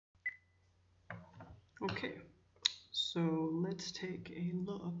Okay, so let's take a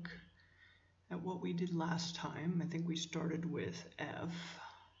look at what we did last time. I think we started with I.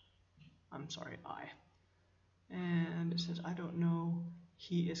 And it says, I don't know,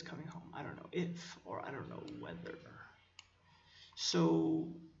 he is coming home. I don't know if, or I don't know whether.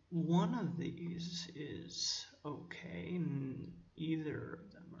 So one of these is okay, and either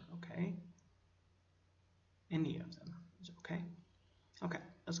of them are okay. Any of them is okay. Okay,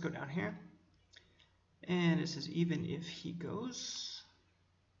 let's go down here. And it says, even if he goes.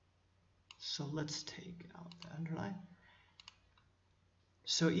 So let's take out the underline.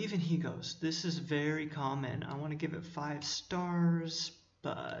 So even he goes. This is very common. I want to give it 5 stars,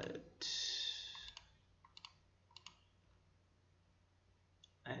 but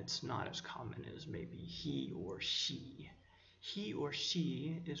it's not as common as maybe he or she. He or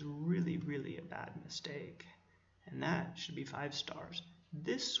she is really, really a bad mistake. And that should be 5 stars.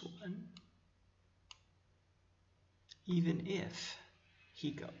 This one, even if he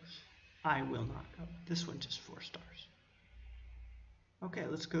goes, I will not go. This one just 4 stars. Okay,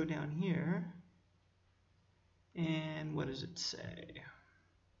 let's go down here. And what does it say?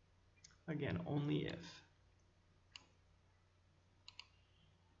 Again, only if.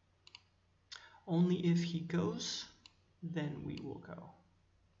 Only if he goes, then we will go.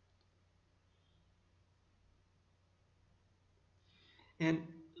 And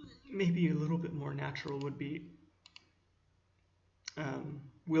maybe a little bit more natural would be,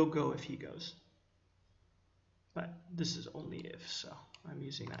 we'll go if he goes. But this is only if, so I'm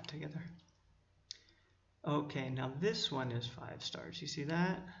using that together. Okay, now this one is 5 stars. You see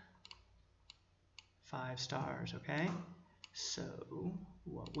that? 5 stars, okay? So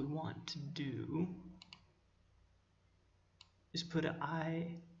what we want to do is put an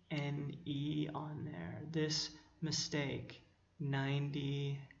I-N-E on there. This mistake,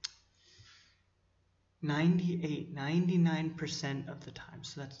 99% of the time.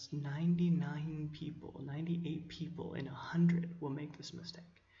 So that's 98 people in 100 will make this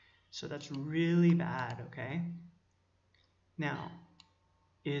mistake. So that's really bad, okay? Now,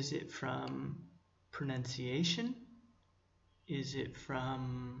 is it from pronunciation? Is it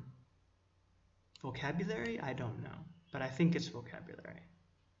from vocabulary? I don't know, but I think it's vocabulary.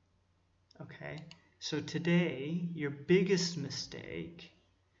 Okay, so today, your biggest mistake,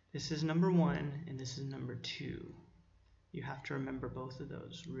 this is number 1 and this is number 2. You have to remember both of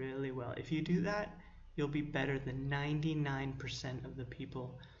those really well. If you do that, you'll be better than 99% of the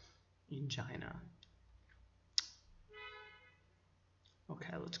people in China.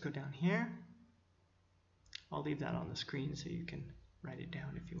 Okay, let's go down here. I'll leave that on the screen so you can write it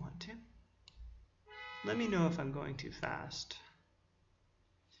down if you want to. Let me know if I'm going too fast.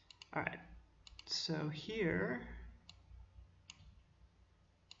 All right, so here,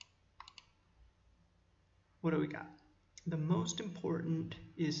 what do we got? The most important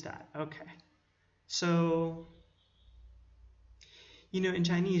is that. Okay, so, you know, in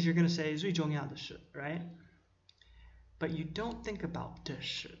Chinese, you're going to say 最重要的是, right? But you don't think about 的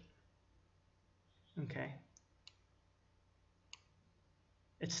是. Okay?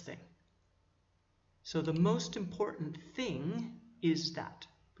 It's thing. So the most important thing is that.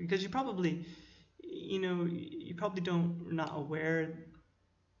 Because you probably, you probably not aware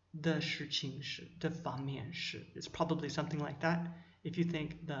的事情是, 的方面是. It's probably something like that. If you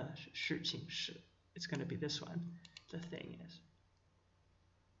think 的事情是, it's going to be this one. The thing is.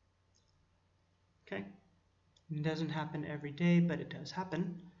 Okay? It doesn't happen every day, but it does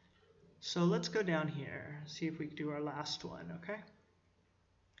happen. So let's go down here, see if we can do our last one, okay?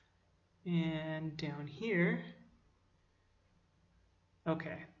 And down here,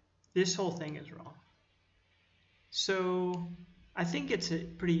 okay, this whole thing is wrong. So I think it's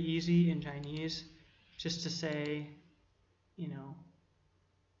pretty easy in Chinese just to say,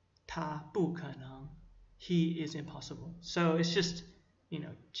 他不可能, he is impossible. So it's just,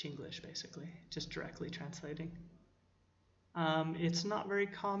 Chinglish basically, just directly translating. It's not very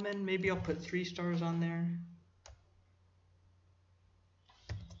common. Maybe I'll put 3 stars on there.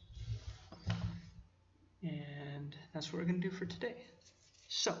 And that's what we're going to do for today.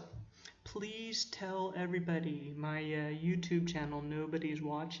 So, please tell everybody, my YouTube channel, nobody's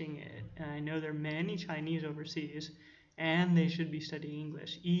watching it. And I know there are many Chinese overseas, and they should be studying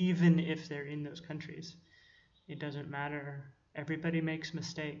English, even if they're in those countries. It doesn't matter. Everybody makes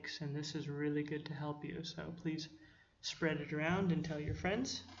mistakes, and this is really good to help you. So please spread it around and tell your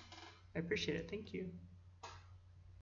friends. I appreciate it. Thank you.